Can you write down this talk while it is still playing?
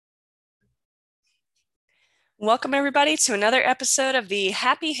Welcome, everybody, to another episode of the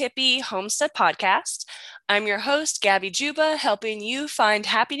Happy Hippie Homestead Podcast. I'm your host, Gabby Juba, helping you find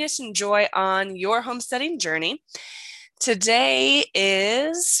happiness and joy on your homesteading journey. Today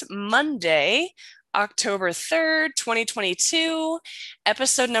is Monday, October 3rd, 2022.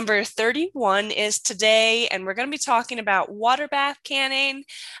 Episode number 31 is today, and we're going to be talking about water bath canning.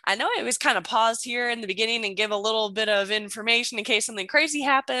 I know I always kind of pause here in the beginning and give a little bit of information in case something crazy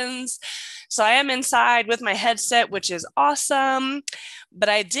happens. So I am inside with my headset, which is awesome. But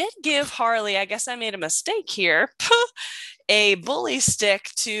I did give Harley, I guess I made a mistake here, a bully stick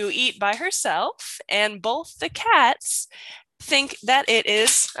to eat by herself. And both the cats think that it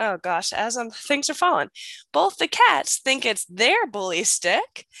is, oh gosh, things are falling. Both the cats think it's their bully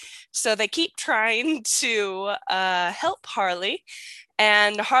stick. So they keep trying to help Harley.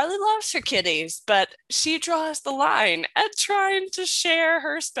 And Harley loves her kitties, but she draws the line at trying to share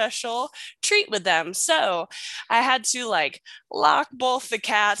her special treat with them. So I had to lock both the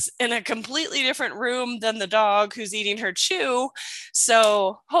cats in a completely different room than the dog who's eating her chew.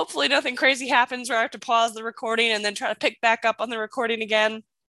 So hopefully nothing crazy happens where I have to pause the recording and then try to pick back up on the recording again.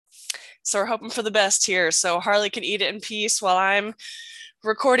 So we're hoping for the best here. So Harley can eat it in peace while I'm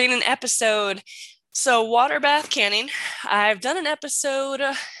recording an episode. So, water bath canning. I've done an episode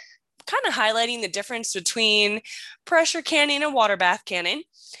kind of highlighting the difference between pressure canning and water bath canning.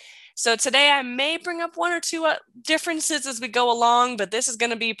 So, today I may bring up one or two differences as we go along, but this is going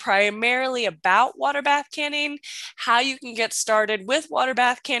to be primarily about water bath canning, how you can get started with water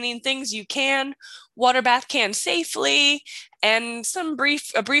bath canning, things you can water bath can safely, and a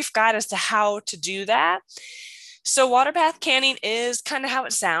brief guide as to how to do that. So, water bath canning is kind of how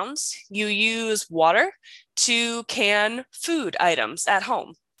it sounds. You use water to can food items at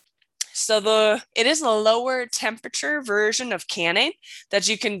home. So it is a lower temperature version of canning that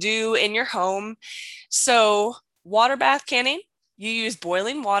you can do in your home. So, water bath canning, you use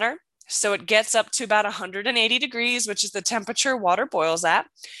boiling water. So it gets up to about 180 degrees, which is the temperature water boils at,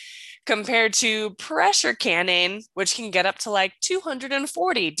 compared to pressure canning, which can get up to like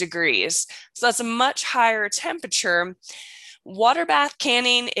 240 degrees. So that's a much higher temperature. Water bath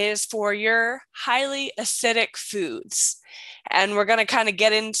canning is for your highly acidic foods. And we're going to kind of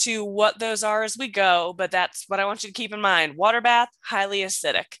get into what those are as we go, but that's what I want you to keep in mind. Water bath, highly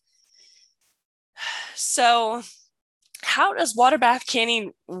acidic. So, how does water bath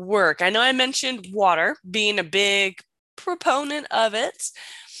canning work? I know I mentioned water being a big proponent of it.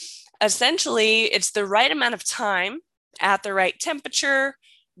 Essentially, it's the right amount of time at the right temperature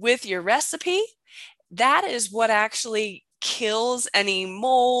with your recipe. That is what actually kills any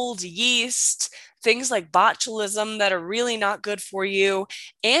mold, yeast, things like botulism that are really not good for you.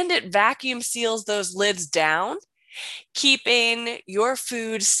 And it vacuum seals those lids down, keeping your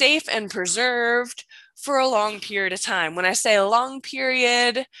food safe and preserved for a long period of time. When I say a long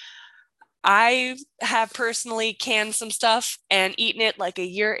period, I have personally canned some stuff and eaten it like a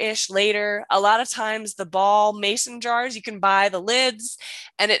year-ish later. A lot of times the ball mason jars, you can buy the lids,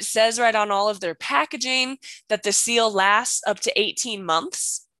 and it says right on all of their packaging that the seal lasts up to 18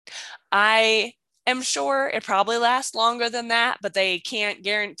 months. I am sure it probably lasts longer than that, but they can't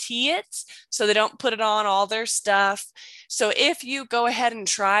guarantee it. So they don't put it on all their stuff. So if you go ahead and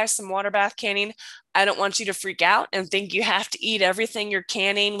try some water bath canning, I don't want you to freak out and think you have to eat everything you're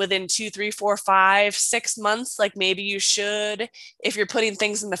canning within 2, 3, 4, 5, 6 months, like maybe you should if you're putting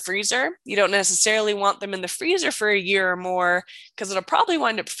things in the freezer. You don't necessarily want them in the freezer for a year or more because it'll probably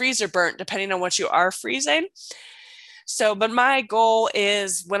wind up freezer burnt depending on what you are freezing. So, but my goal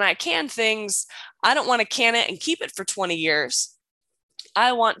is when I can things, I don't want to can it and keep it for 20 years.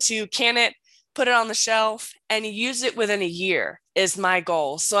 I want to can it, put it on the shelf, and use it within a year is my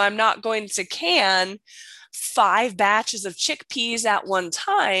goal. So I'm not going to can 5 batches of chickpeas at one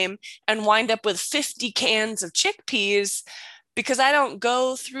time and wind up with 50 cans of chickpeas because I don't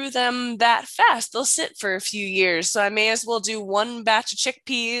go through them that fast. They'll sit for a few years. So I may as well do one batch of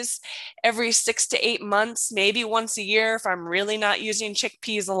chickpeas every 6 to 8 months, maybe once a year if I'm really not using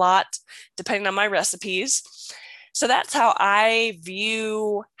chickpeas a lot, depending on my recipes. So that's how I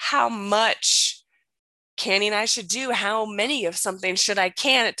view how much canning I should do. How many of something should I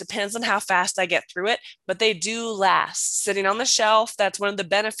can? It depends on how fast I get through it, but they do last. Sitting on the shelf, that's one of the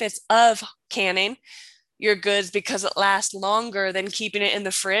benefits of canning your goods because it lasts longer than keeping it in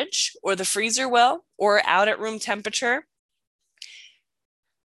the fridge or the freezer well or out at room temperature.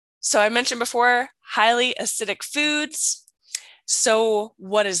 So I mentioned before, highly acidic foods. So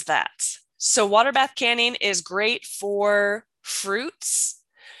what is that? So water bath canning is great for fruits,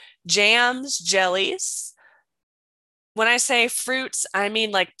 jams, jellies, When I say fruits, I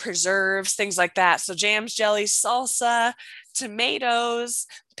mean like preserves, things like that. So jams, jellies, salsa, tomatoes,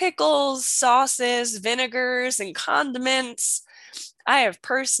 pickles, sauces, vinegars, and condiments. I have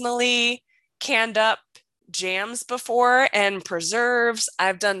personally canned up jams before and preserves.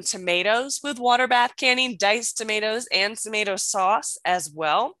 I've done tomatoes with water bath canning, diced tomatoes, and tomato sauce as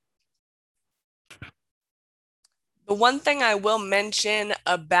well. The one thing I will mention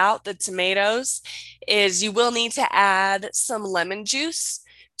about the tomatoes is you will need to add some lemon juice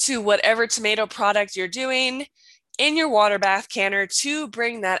to whatever tomato product you're doing in your water bath canner to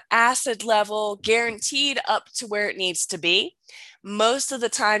bring that acid level guaranteed up to where it needs to be. Most of the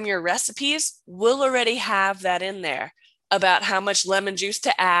time, your recipes will already have that in there about how much lemon juice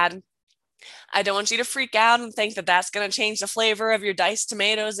to add. I don't want you to freak out and think that that's going to change the flavor of your diced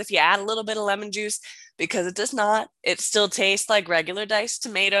tomatoes if you add a little bit of lemon juice, because it does not. It still tastes like regular diced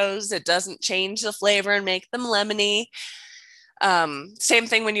tomatoes. It doesn't change the flavor and make them lemony. Same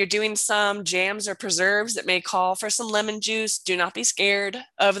thing when you're doing some jams or preserves that may call for some lemon juice. Do not be scared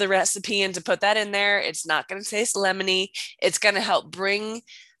of the recipe and to put that in there. It's not going to taste lemony. It's going to help bring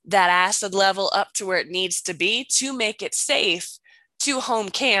that acid level up to where it needs to be to make it safe to home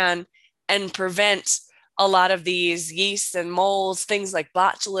can and prevent a lot of these yeasts and molds, things like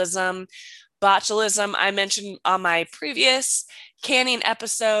botulism. Botulism, I mentioned on my previous canning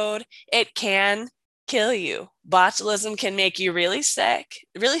episode, it can kill you. Botulism can make you really sick,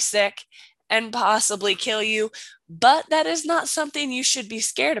 and possibly kill you. But that is not something you should be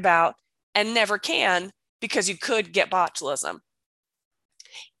scared about and never can, because you could get botulism.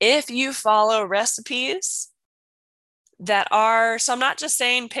 If you follow recipes that are, so I'm not just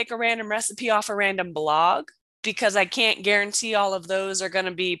saying pick a random recipe off a random blog, because I can't guarantee all of those are going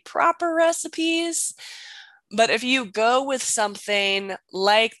to be proper recipes. But if you go with something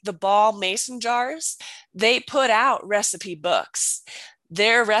like the Ball Mason jars, they put out recipe books.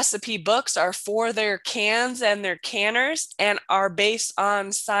 Their recipe books are for their cans and their canners and are based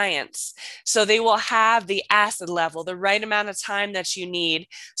on science. So they will have the acid level, the right amount of time that you need.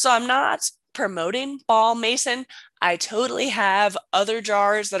 So I'm not promoting Ball Mason. I totally have other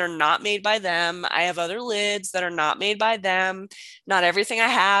jars that are not made by them. I have other lids that are not made by them. Not everything I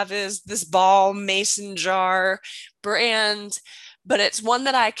have is this Ball Mason jar brand, but it's one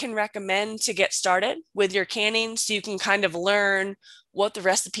that I can recommend to get started with your canning so you can kind of learn what the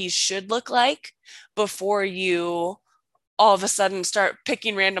recipes should look like before you all of a sudden start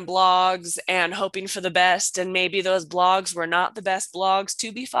picking random blogs and hoping for the best. And maybe those blogs were not the best blogs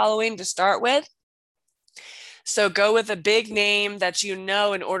to be following to start with. So go with a big name that you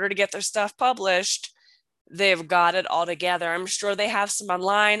know in order to get their stuff published. They've got it all together. I'm sure they have some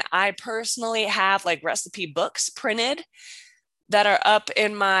online. I personally have like recipe books printed that are up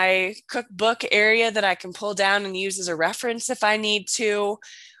in my cookbook area that I can pull down and use as a reference if I need to.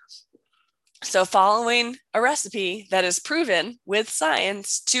 So following a recipe that is proven with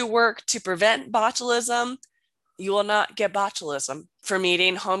science to work to prevent botulism, you will not get botulism from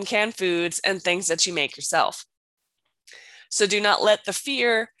eating home canned foods and things that you make yourself. So do not let the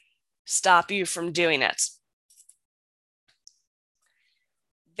fear stop you from doing it.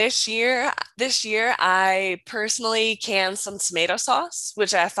 This year, I personally canned some tomato sauce,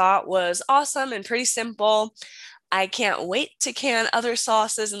 which I thought was awesome and pretty simple. I can't wait to can other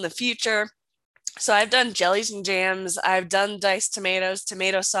sauces in the future. So I've done jellies and jams. I've done diced tomatoes,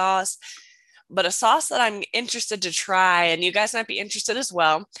 tomato sauce, but a sauce that I'm interested to try, and you guys might be interested as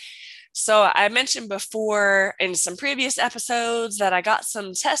well. So I mentioned before in some previous episodes that I got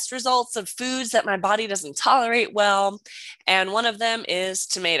some test results of foods that my body doesn't tolerate well. And one of them is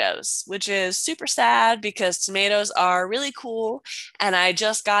tomatoes, which is super sad because tomatoes are really cool. And I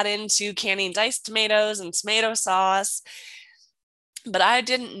just got into canning diced tomatoes and tomato sauce, but I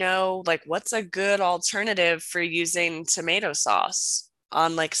didn't know like what's a good alternative for using tomato sauce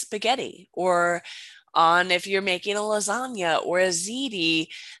on like spaghetti or on if you're making a lasagna or a ziti,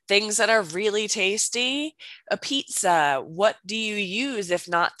 things that are really tasty, a pizza. What do you use if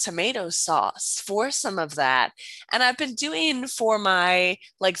not tomato sauce for some of that? And I've been doing for my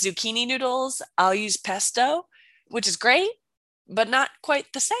like zucchini noodles, I'll use pesto, which is great, but not quite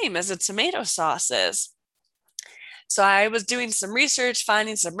the same as a tomato sauce is. So I was doing some research,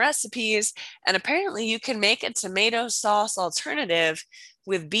 finding some recipes, and apparently you can make a tomato sauce alternative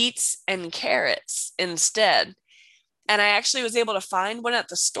with beets and carrots instead. And I actually was able to find one at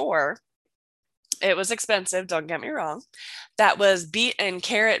the store. It was expensive, don't get me wrong. That was beet and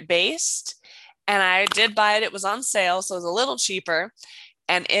carrot based. And I did buy it. It was on sale, so it was a little cheaper.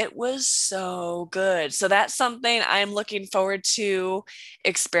 And it was so good. So that's something I'm looking forward to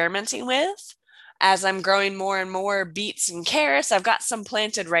experimenting with. as I'm growing more and more beets and carrots. I've got some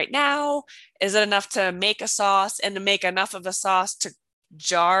planted right now. Is it enough to make a sauce and to make enough of a sauce to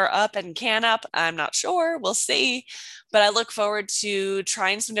jar up and can up? I'm not sure. We'll see. But I look forward to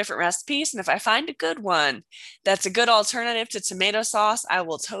trying some different recipes. And if I find a good one that's a good alternative to tomato sauce, I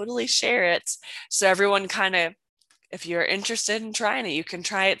will totally share it. So everyone kind of, if you're interested in trying it, you can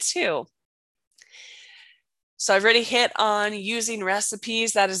try it too. So I've already hit on using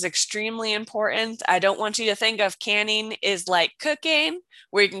recipes. That is extremely important. I don't want you to think of canning is like cooking,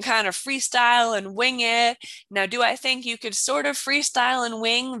 where you can kind of freestyle and wing it. Now, do I think you could sort of freestyle and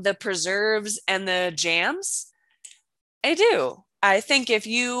wing the preserves and the jams? I do. I think if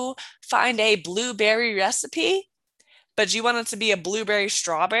you find a blueberry recipe, but you want it to be a blueberry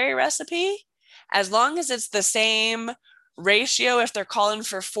strawberry recipe, as long as it's the same ratio, if they're calling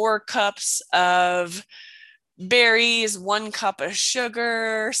for 4 cups of berries, 1 cup of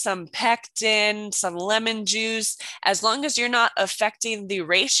sugar, some pectin, some lemon juice, as long as you're not affecting the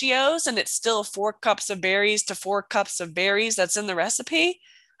ratios and it's still 4 cups of berries to 4 cups of berries that's in the recipe,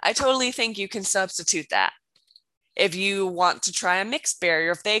 I totally think you can substitute that. If you want to try a mixed berry,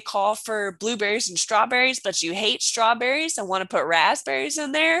 or if they call for blueberries and strawberries, but you hate strawberries and want to put raspberries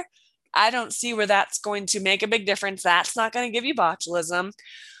in there, I don't see where that's going to make a big difference. That's not going to give you botulism.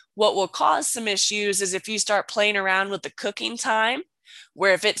 What will cause some issues is if you start playing around with the cooking time,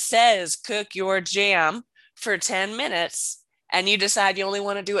 where if it says cook your jam for 10 minutes and you decide you only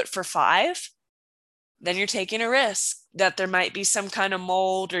want to do it for 5, then you're taking a risk that there might be some kind of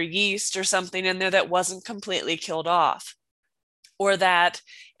mold or yeast or something in there that wasn't completely killed off, or that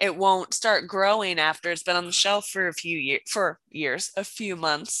it won't start growing after it's been on the shelf for a few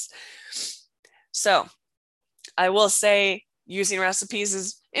months. So I will say using recipes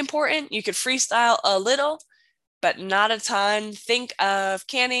is important. You could freestyle a little, but not a ton. Think of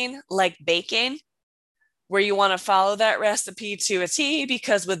canning like baking, where you want to follow that recipe to a T,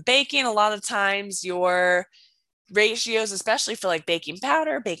 because with baking, a lot of times your ratios, especially for like baking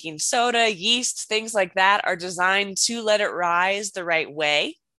powder, baking soda, yeast, things like that, are designed to let it rise the right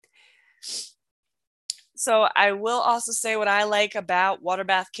way. So I will also say what I like about water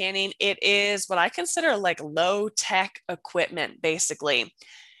bath canning. It is what I consider like low tech equipment, basically.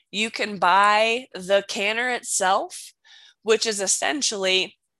 You can buy the canner itself, which is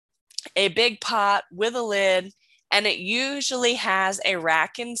essentially a big pot with a lid, and it usually has a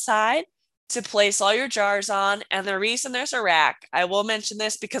rack inside to place all your jars on. And the reason there's a rack, I will mention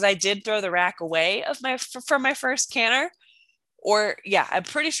this because I did throw the rack away from my first canner. Or yeah, I'm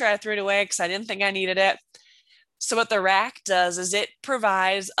pretty sure I threw it away because I didn't think I needed it. So what the rack does is it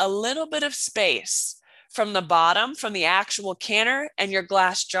provides a little bit of space from the bottom, from the actual canner and your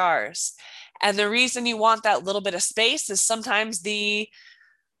glass jars. And the reason you want that little bit of space is sometimes the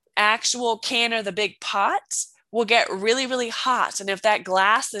actual canner, the big pot, will get really, really hot. And if that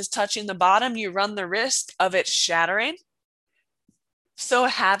glass is touching the bottom, you run the risk of it shattering. So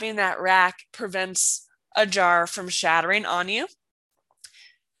having that rack prevents a jar from shattering on you.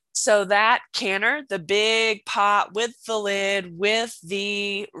 So that canner, the big pot with the lid, with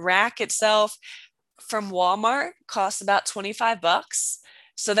the rack itself, from Walmart, costs about $25.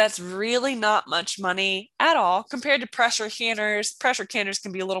 So that's really not much money at all compared to pressure canners. Pressure canners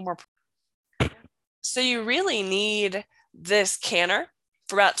can be a little more. So you really need this canner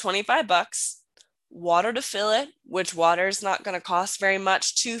for about $25, water to fill it, which water is not going to cost very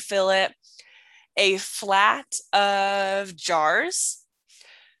much to fill it, a flat of jars,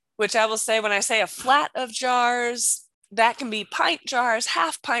 which I will say when I say a flat of jars, that can be pint jars,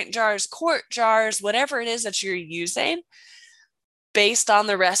 half pint jars, quart jars, whatever it is that you're using based on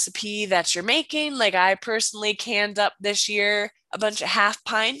the recipe that you're making. Like I personally canned up this year a bunch of half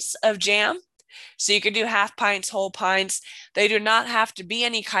pints of jam. So you could do half pints, whole pints. They do not have to be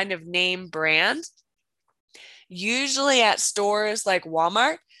any kind of name brand. Usually at stores like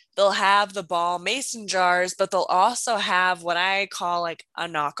Walmart, they'll have the Ball Mason jars, but they'll also have what I call like a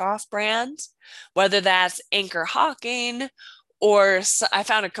knockoff brand, whether that's Anchor Hocking, or I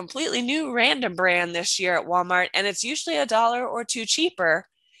found a completely new random brand this year at Walmart, and it's usually $1 or $2 cheaper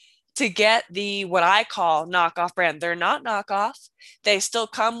to get the what I call knockoff brand. They're not knockoff. They still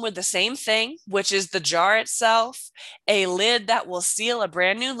come with the same thing, which is the jar itself, a lid that will seal, a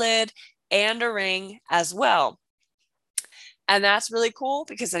brand new lid, and a ring as well. And that's really cool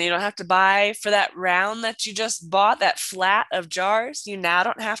because then you don't have to buy for that round that you just bought, that flat of jars. You now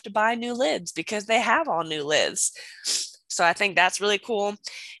don't have to buy new lids because they have all new lids. So I think that's really cool.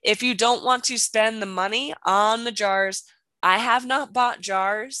 If you don't want to spend the money on the jars, I have not bought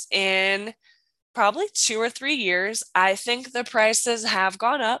jars in probably 2 or 3 years. I think the prices have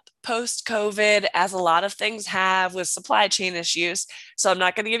gone up post COVID, as a lot of things have with supply chain issues. So I'm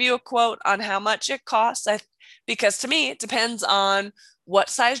not going to give you a quote on how much it costs, because to me, it depends on what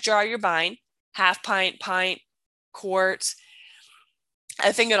size jar you're buying, half pint, pint, quart.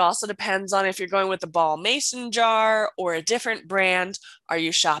 I think it also depends on if you're going with a ball mason jar or a different brand. Are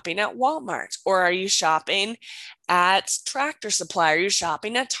you shopping at Walmart or are you shopping at Tractor Supply? Are you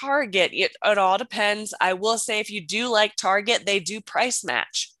shopping at Target? It all depends. I will say, if you do like Target, they do price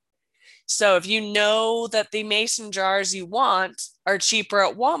match. So if you know that the mason jars you want are cheaper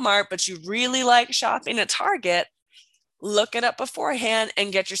at Walmart, but you really like shopping at Target, look it up beforehand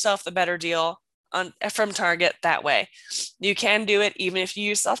and get yourself the better deal from Target that way. You can do it even if you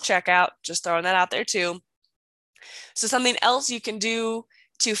use self-checkout, just throwing that out there too. So something else you can do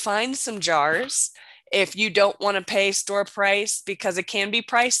to find some jars, if you don't want to pay store price, because it can be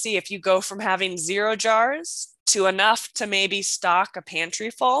pricey if you go from having 0 jars to enough to maybe stock a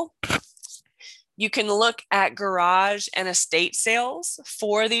pantry full. You can look at garage and estate sales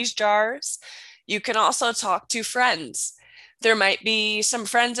for these jars. You can also talk to friends. There might be some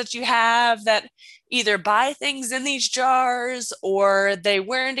friends that you have that either buy things in these jars, or they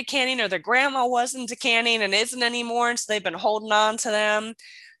were into canning, or their grandma was into canning and isn't anymore, and so they've been holding on to them.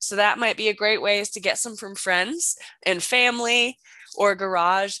 So that might be a great way, is to get some from friends and family. Or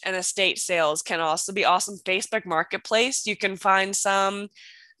garage and estate sales can also be awesome. Facebook Marketplace, you can find some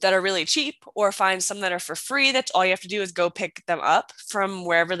that are really cheap, or find some that are for free. That's all you have to do, is go pick them up from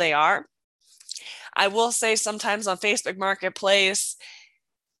wherever they are. I will say, sometimes on Facebook Marketplace,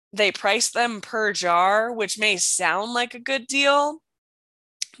 they price them per jar, which may sound like a good deal,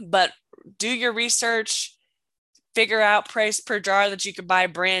 but do your research, figure out price per jar that you could buy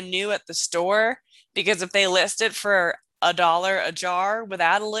brand new at the store, because if they list it for $1 a jar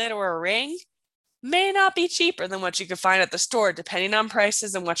without a lid or a ring, may not be cheaper than what you could find at the store, depending on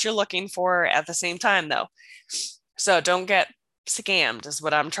prices and what you're looking for at the same time, though. So don't get scammed, is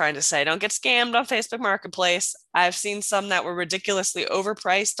what I'm trying to say. Don't get scammed on Facebook Marketplace. I've seen some that were ridiculously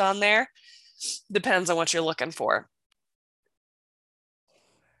overpriced on there. Depends on what you're looking for.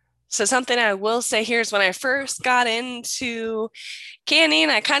 So something I will say here is, when I first got into canning,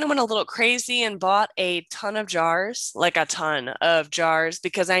 I kind of went a little crazy and bought a ton of jars, like a ton of jars,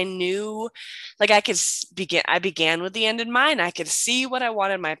 because I knew, like, I began with the end in mind. I could see what I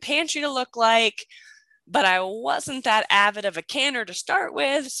wanted my pantry to look like, but I wasn't that avid of a canner to start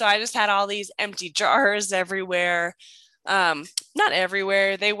with. So I just had all these empty jars everywhere. Not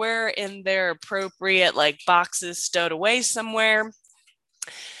everywhere. They were in their appropriate, like, boxes stowed away somewhere.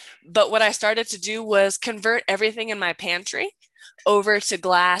 But what I started to do was convert everything in my pantry over to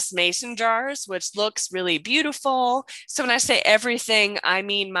glass mason jars, which looks really beautiful. So when I say everything, I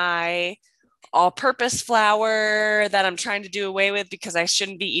mean my all-purpose flour that I'm trying to do away with because I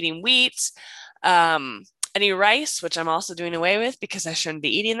shouldn't be eating wheat. Any rice, which I'm also doing away with because I shouldn't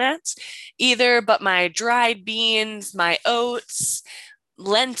be eating that either, but my dried beans, my oats,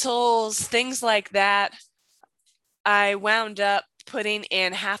 lentils, things like that, I wound up putting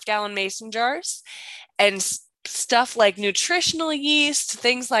in half-gallon mason jars. And stuff like nutritional yeast,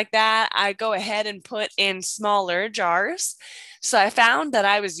 things like that, I go ahead and put in smaller jars. So I found that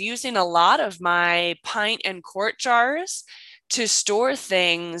I was using a lot of my pint and quart jars to store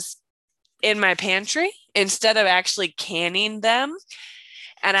things in my pantry instead of actually canning them.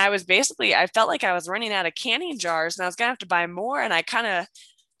 And I felt like I was running out of canning jars and I was going to have to buy more. And I kind of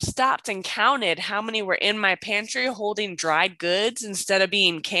stopped and counted how many were in my pantry holding dried goods instead of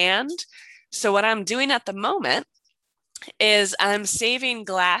being canned. So what I'm doing at the moment is I'm saving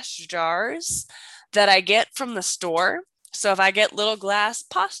glass jars that I get from the store. So if I get little glass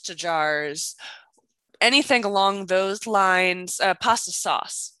pasta jars, anything along those lines, pasta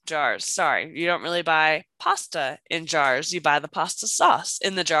sauce jars. Sorry, you don't really buy pasta in jars. You buy the pasta sauce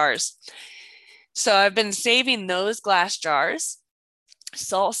in the jars. So I've been saving those glass jars,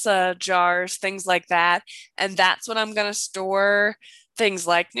 salsa jars, things like that. And that's what I'm going to store things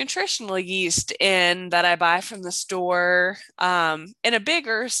like nutritional yeast in that I buy from the store in a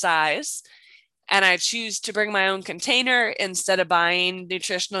bigger size. And I choose to bring my own container instead of buying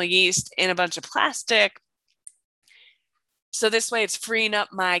nutritional yeast in a bunch of plastic. So this way it's freeing up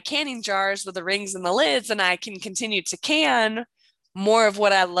my canning jars with the rings and the lids, and I can continue to can more of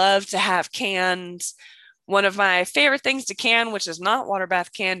what I love to have canned. One of my favorite things to can, which is not water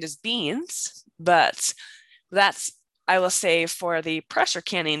bath canned, is beans, but that's, I will say, for the pressure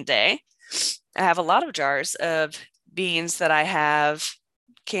canning day. I have a lot of jars of beans that I have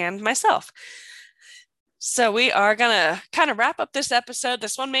canned myself. So we are going to kind of wrap up this episode.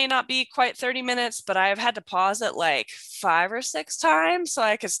 This one may not be quite 30 minutes, but I have had to pause it like 5 or 6 times so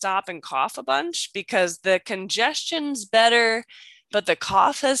I could stop and cough a bunch because the congestion's better, but the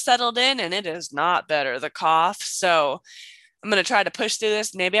cough has settled in and it is not better, the cough. So I'm going to try to push through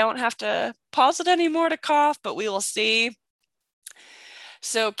this. Maybe I won't have to pause it anymore to cough, but we will see.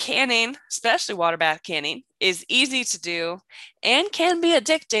 So canning, especially water bath canning, is easy to do and can be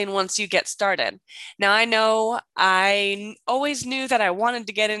addicting once you get started. Now, I know I always knew that I wanted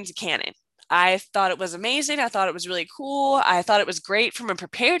to get into canning. I thought it was amazing. I thought it was really cool. I thought it was great from a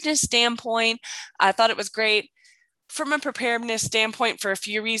preparedness standpoint. I thought it was great from a preparedness standpoint for a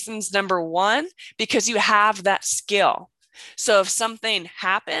few reasons. Number one, because you have that skill. So if something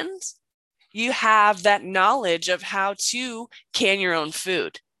happens, you have that knowledge of how to can your own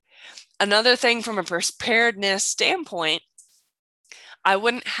food. Another thing from a preparedness standpoint, I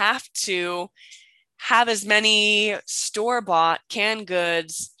wouldn't have to have as many store-bought canned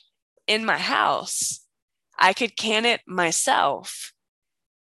goods in my house. I could can it myself.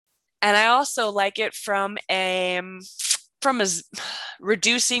 And I also like it from a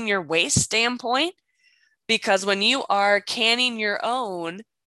reducing your waste standpoint, because when you are canning your own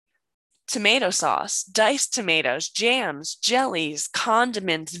tomato sauce, diced tomatoes, jams, jellies,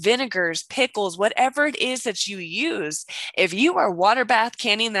 condiments, vinegars, pickles, whatever it is that you use, if you are water bath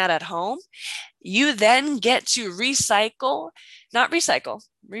canning that at home, you then get to you get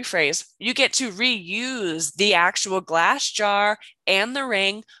to reuse the actual glass jar and the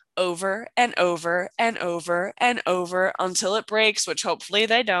ring over and over and over and over until it breaks, which hopefully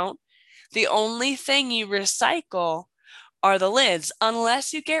they don't. The only thing you recycle are the lids,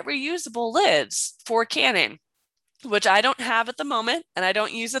 unless you get reusable lids for canning, which I don't have at the moment and I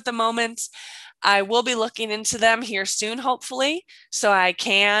don't use at the moment. I will be looking into them here soon, hopefully, so I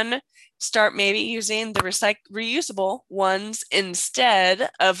can start maybe using the reusable ones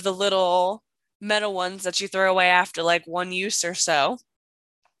instead of the little metal ones that you throw away after like one use or so.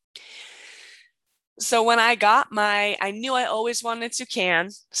 So when I knew I always wanted to can,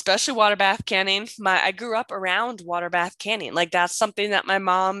 especially water bath canning. I grew up around water bath canning. Like that's something that my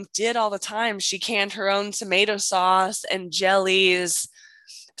mom did all the time. She canned her own tomato sauce and jellies.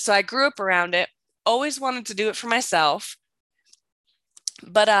 So I grew up around it, always wanted to do it for myself.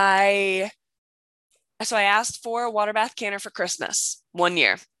 But I asked for a water bath canner for Christmas one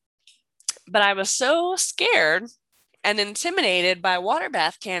year. But I was so scared and intimidated by water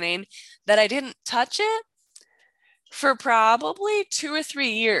bath canning that I didn't touch it for probably 2 or 3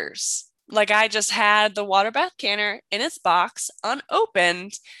 years. Like I just had the water bath canner in its box,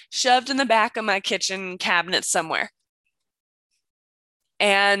 unopened, shoved in the back of my kitchen cabinet somewhere.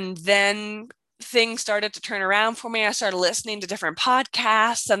 And then things started to turn around for me. I started listening to different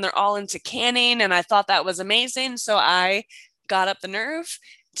podcasts and they're all into canning. And I thought that was amazing. So I got up the nerve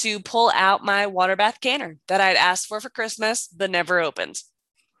to pull out my water bath canner that I'd asked for Christmas, but never opened.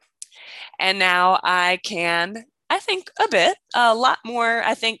 And now I can, I think, a lot more,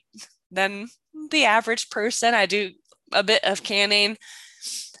 I think, than the average person. I do a bit of canning.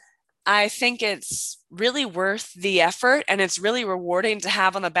 I think it's really worth the effort and it's really rewarding to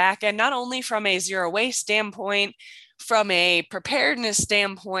have on the back end, not only from a zero waste standpoint, from a preparedness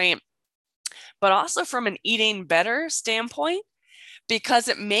standpoint, but also from an eating better standpoint, because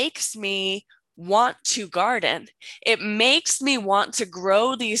it makes me want to garden. It makes me want to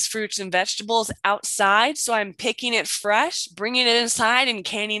grow these fruits and vegetables outside. So I'm picking it fresh, bringing it inside and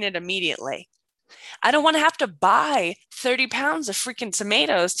canning it immediately. I don't want to have to buy 30 pounds of freaking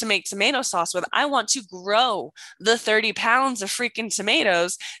tomatoes to make tomato sauce with. I want to grow the 30 pounds of freaking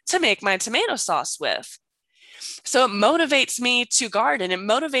tomatoes to make my tomato sauce with. So it motivates me to garden. It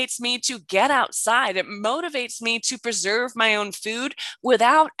motivates me to get outside. It motivates me to preserve my own food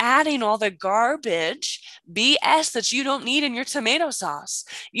without adding all the garbage BS that you don't need in your tomato sauce.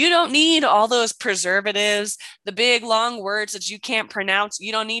 You don't need all those preservatives, the big long words that you can't pronounce.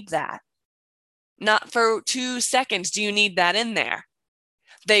 You don't need that. Not for 2 seconds do you need that in there.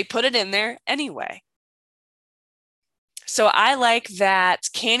 They put it in there anyway. So I like that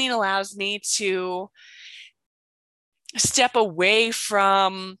canning allows me to step away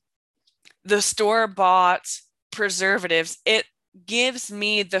from the store-bought preservatives. It gives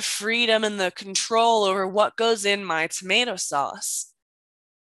me the freedom and the control over what goes in my tomato sauce.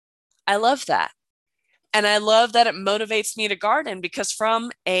 I love that. And I love that it motivates me to garden, because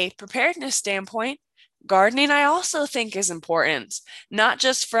from a preparedness standpoint, gardening I also think is important. Not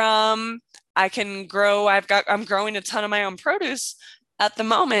just from I'm growing a ton of my own produce at the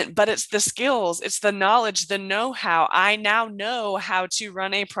moment, but it's the skills, it's the knowledge, the know-how. I now know how to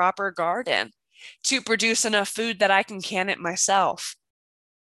run a proper garden. to produce enough food that I can can it myself.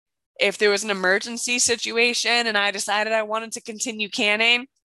 If there was an emergency situation and I decided I wanted to continue canning,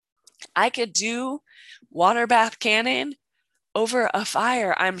 I could do water bath canning over a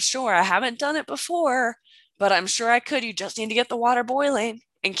fire. I'm sure I haven't done it before, but I'm sure I could. You just need to get the water boiling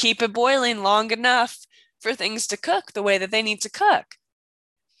and keep it boiling long enough for things to cook the way that they need to cook.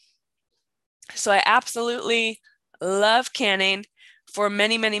 So I absolutely love canning for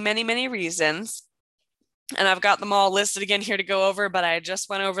many, many, many, many reasons. And I've got them all listed again here to go over, but I just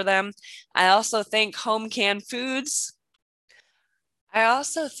went over them. I also think home canned foods. I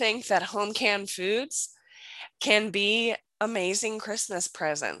also think that home canned foods can be amazing Christmas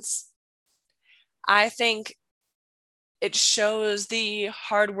presents. I think it shows the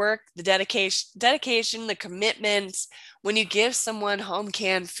hard work, the dedication, the commitment when you give someone home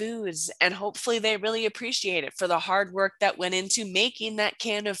canned foods, and hopefully they really appreciate it for the hard work that went into making that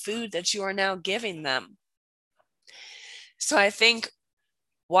can of food that you are now giving them. So I think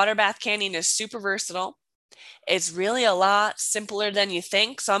water bath canning is super versatile. It's really a lot simpler than you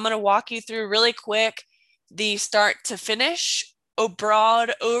think. So I'm going to walk you through really quick the start to finish, a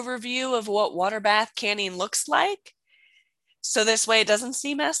broad overview of what water bath canning looks like. So this way it doesn't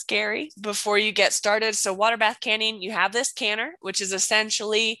seem as scary before you get started. So water bath canning, you have this canner, which is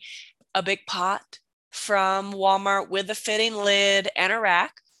essentially a big pot from Walmart with a fitting lid and a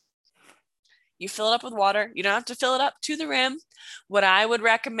rack. You fill it up with water. You don't have to fill it up to the rim. What I would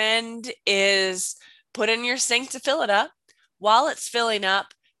recommend is put in your sink to fill it up. While it's filling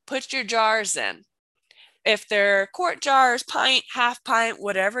up, put your jars in. If they're quart jars, pint, half pint,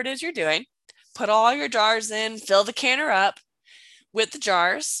 whatever it is you're doing, put all your jars in, fill the canner up with the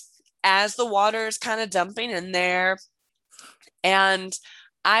jars as the water is kind of dumping in there. And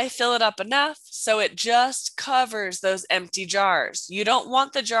I fill it up enough so it just covers those empty jars. You don't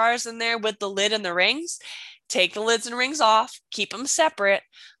want the jars in there with the lid and the rings. Take the lids and rings off, keep them separate,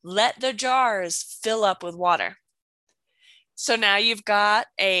 let the jars fill up with water. So now you've got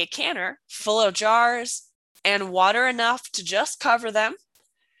a canner full of jars and water enough to just cover them.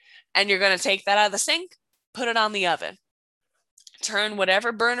 And you're going to take that out of the sink, put it on the oven. Turn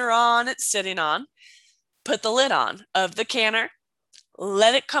whatever burner on it's sitting on, put the lid on of the canner,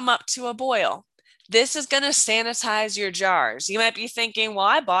 let it come up to a boil. This is going to sanitize your jars. You might be thinking, well,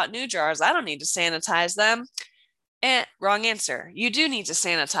 I bought new jars. I don't need to sanitize them. Wrong answer. You do need to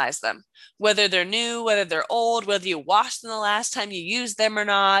sanitize them, whether they're new, whether they're old, whether you washed them the last time you used them or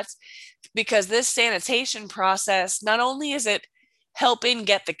not, because this sanitation process, not only is it helping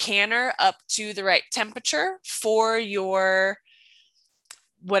get the canner up to the right temperature for your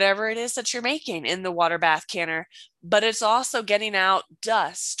whatever it is that you're making in the water bath canner, but it's also getting out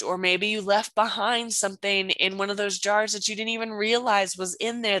dust, or maybe you left behind something in one of those jars that you didn't even realize was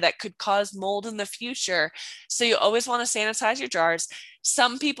in there that could cause mold in the future. So you always want to sanitize your jars.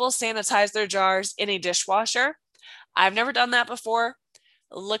 Some people sanitize their jars in a dishwasher. I've never done that before.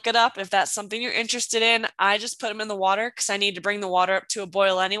 Look it up if that's something you're interested in. I just put them in the water because I need to bring the water up to a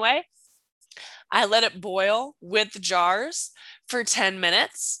boil anyway. I let it boil with the jars for 10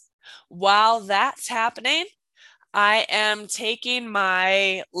 minutes. While that's happening, I am taking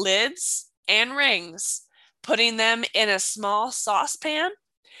my lids and rings, putting them in a small saucepan,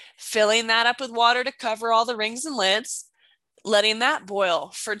 filling that up with water to cover all the rings and lids, letting that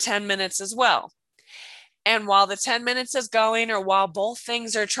boil for 10 minutes as well. And while the 10 minutes is going, or while both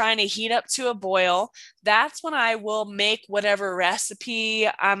things are trying to heat up to a boil, that's when I will make whatever recipe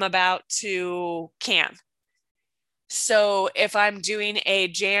I'm about to can. So if I'm doing a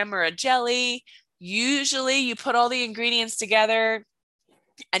jam or a jelly, usually you put all the ingredients together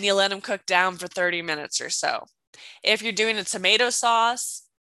and you let them cook down for 30 minutes or so. If you're doing a tomato sauce,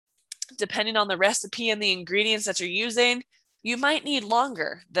 depending on the recipe and the ingredients that you're using, you might need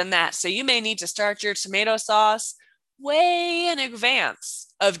longer than that. So you may need to start your tomato sauce way in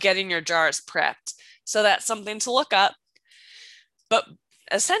advance of getting your jars prepped. So that's something to look up. But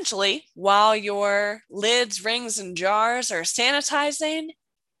essentially, while your lids, rings, and jars are sanitizing,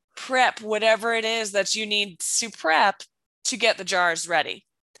 prep whatever it is that you need to prep to get the jars ready.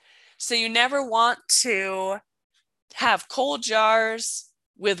 So you never want to have cold jars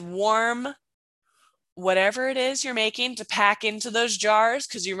with warm whatever it is you're making to pack into those jars,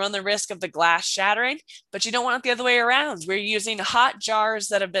 because you run the risk of the glass shattering, but you don't want it the other way around. We're using hot jars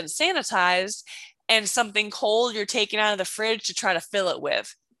that have been sanitized and something cold you're taking out of the fridge to try to fill it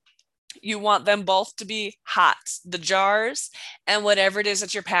with. You want them both to be hot, the jars and whatever it is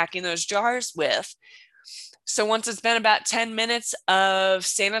that you're packing those jars with. So once it's been about 10 minutes of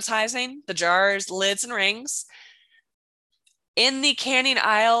sanitizing the jars, lids, and rings, In the canning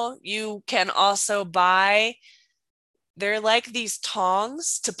aisle, you can also buy, they're like these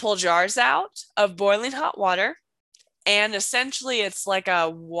tongs to pull jars out of boiling hot water. And essentially, it's like a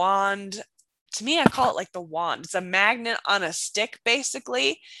wand. To me, I call it like the wand. It's a magnet on a stick,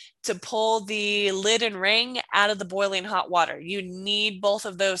 basically, to pull the lid and ring out of the boiling hot water. You need both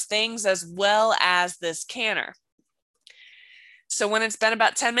of those things as well as this canner. So when it's been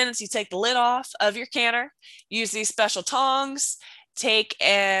about 10 minutes, you take the lid off of your canner, use these special tongs, take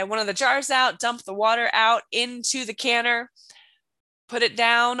one of the jars out, dump the water out into the canner, put it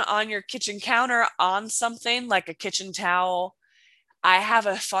down on your kitchen counter on something like a kitchen towel. I have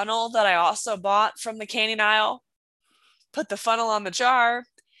a funnel that I also bought from the canning aisle. Put the funnel on the jar,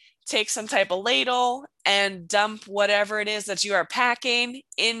 take some type of ladle, and dump whatever it is that you are packing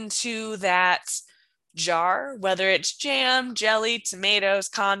into that jar, whether it's jam, jelly, tomatoes,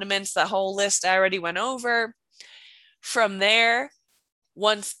 condiments, the whole list I already went over. From there,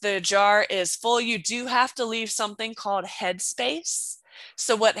 once the jar is full, you do have to leave something called headspace.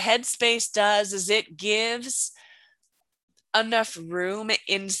 So what headspace does is it gives enough room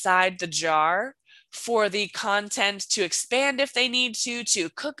inside the jar for the content to expand if they need to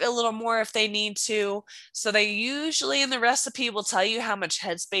cook a little more if they need to. So they usually in the recipe will tell you how much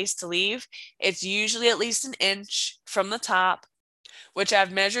headspace to leave. It's usually at least an inch from the top, which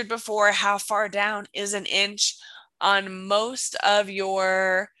I've measured before. How far down is an inch on most of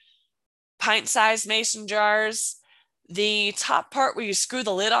your pint-sized mason jars? The top part where you screw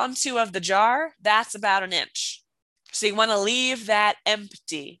the lid onto of the jar, that's about an inch. So you want to leave that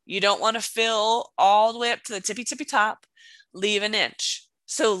empty. You don't want to fill all the way up to the tippy top. Leave an inch.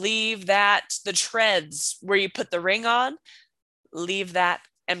 So leave that, the treads where you put the ring on, leave that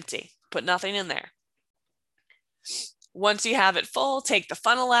empty. Put nothing in there. Once you have it full, take the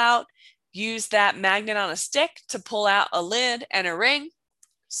funnel out, use that magnet on a stick to pull out a lid and a ring,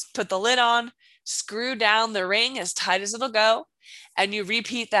 put the lid on, screw down the ring as tight as it'll go, and you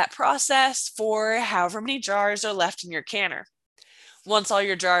repeat that process for however many jars are left in your canner. Once all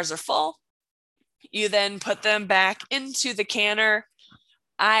your jars are full, you then put them back into the canner.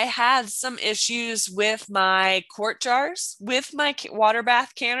 I had some issues with my quart jars with my water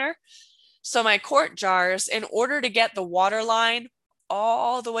bath canner. So my quart jars, in order to get the water line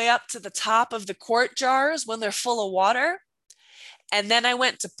all the way up to the top of the quart jars when they're full of water, and then I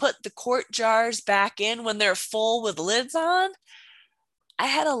went to put the quart jars back in when they're full with lids on, I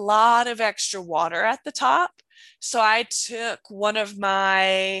had a lot of extra water at the top. So I took one of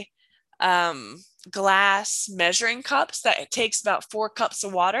my glass measuring cups that it takes about 4 cups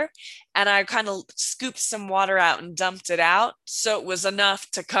of water, and I kind of scooped some water out and dumped it out. So it was enough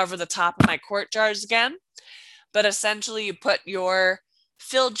to cover the top of my quart jars again. But essentially you put your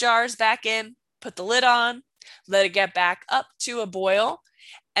filled jars back in, put the lid on, let it get back up to a boil,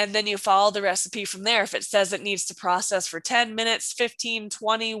 and then you follow the recipe from there. If it says it needs to process for 10 minutes, 15,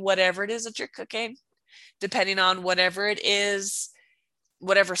 20, whatever it is that you're cooking, depending on whatever it is,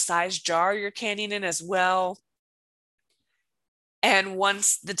 whatever size jar you're canning in as well. And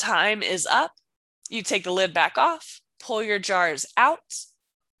once the time is up, you take the lid back off, pull your jars out,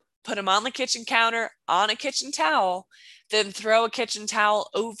 put them on the kitchen counter on a kitchen towel, then throw a kitchen towel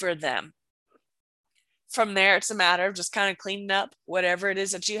over them. From there, it's a matter of just kind of cleaning up whatever it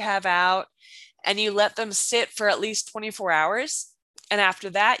is that you have out, and you let them sit for at least 24 hours. And after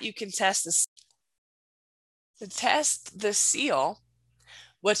that, you can test the seal.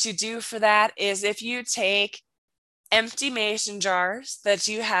 What you do for that is if you take empty mason jars that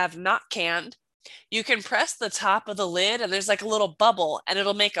you have not canned, you can press the top of the lid and there's like a little bubble and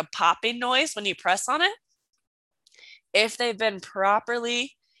it'll make a popping noise when you press on it. If they've been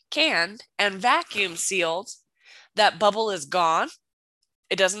properly canned and vacuum sealed, that bubble is gone.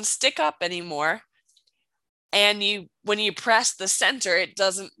 It doesn't stick up anymore. And when you press the center, it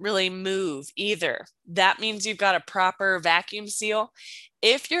doesn't really move either. That means you've got a proper vacuum seal.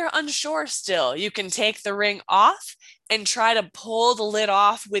 If you're unsure still, you can take the ring off and try to pull the lid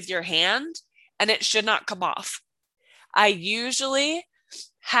off with your hand, and it should not come off. I usually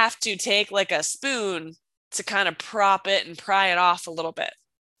have to take like a spoon to kind of prop it and pry it off a little bit.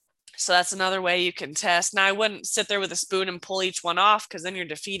 So that's another way you can test. Now, I wouldn't sit there with a spoon and pull each one off because then you're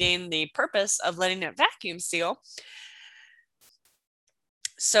defeating the purpose of letting it vacuum seal.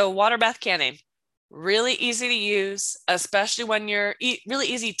 So water bath canning, really easy to use, especially when you're really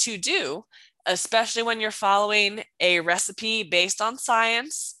easy to do, especially when you're following a recipe based on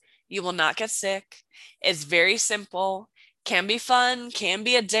science. You will not get sick. It's very simple, can be fun, can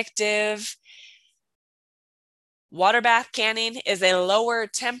be addictive. Water bath canning is a lower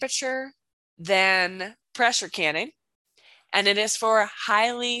temperature than pressure canning. and it is for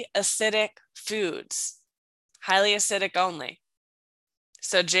highly acidic foods, highly acidic only.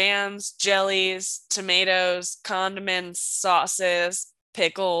 So jams, jellies, tomatoes, condiments, sauces,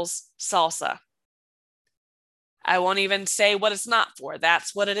 pickles, salsa. I won't even say what it's not for.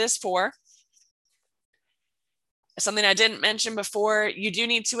 That's what it is for. Something I didn't mention before, you do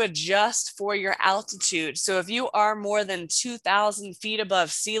need to adjust for your altitude. So if you are more than 2,000 feet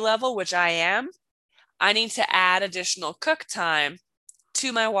above sea level, which I am, I need to add additional cook time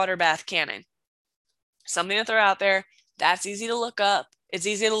to my water bath canning. Something to throw out there. That's easy to look up. It's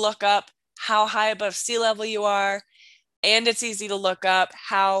easy to look up how high above sea level you are, and it's easy to look up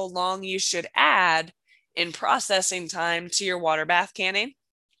how long you should add in processing time to your water bath canning.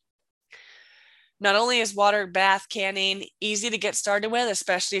 Not only is water bath canning easy to get started with,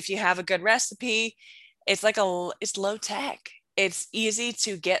 especially if you have a good recipe, it's low tech. It's easy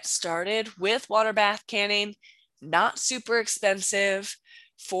to get started with water bath canning, not super expensive.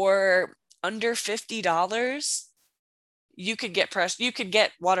 For under $50, you could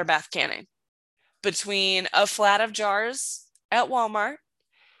get water bath canning between a flat of jars at Walmart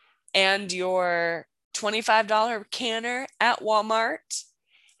and your $25 canner at Walmart.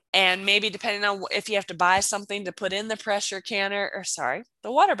 And maybe depending on if you have to buy something to put in the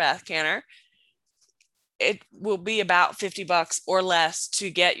the water bath canner, it will be about $50 or less to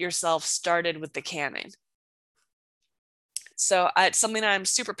get yourself started with the canning. So it's something I'm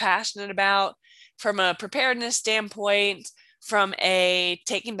super passionate about from a preparedness standpoint, from a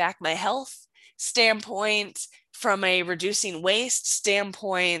taking back my health standpoint, from a reducing waste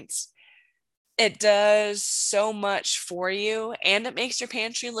standpoint. It does so much for you, and it makes your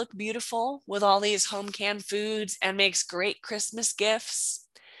pantry look beautiful with all these home canned foods and makes great Christmas gifts.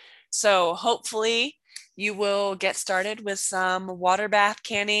 So hopefully you will get started with some water bath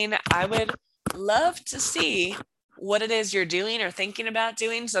canning. I would love to see what it is you're doing or thinking about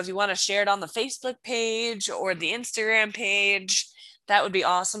doing. So if you want to share it on the Facebook page or the Instagram page, that would be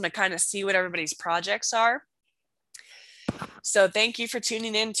awesome to kind of see what everybody's projects are. So thank you for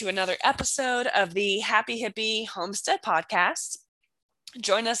tuning in to another episode of the Happy Hippie Homestead Podcast.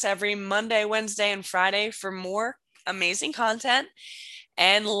 Join us every Monday, Wednesday, and Friday for more amazing content.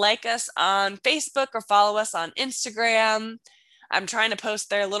 And like us on Facebook or follow us on Instagram. I'm trying to post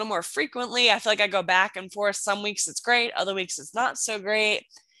there a little more frequently. I feel like I go back and forth. Some weeks it's great, other weeks it's not so great.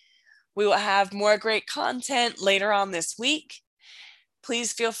 We will have more great content later on this week.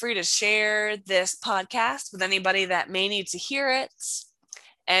 Please feel free to share this podcast with anybody that may need to hear it,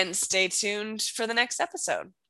 and stay tuned for the next episode.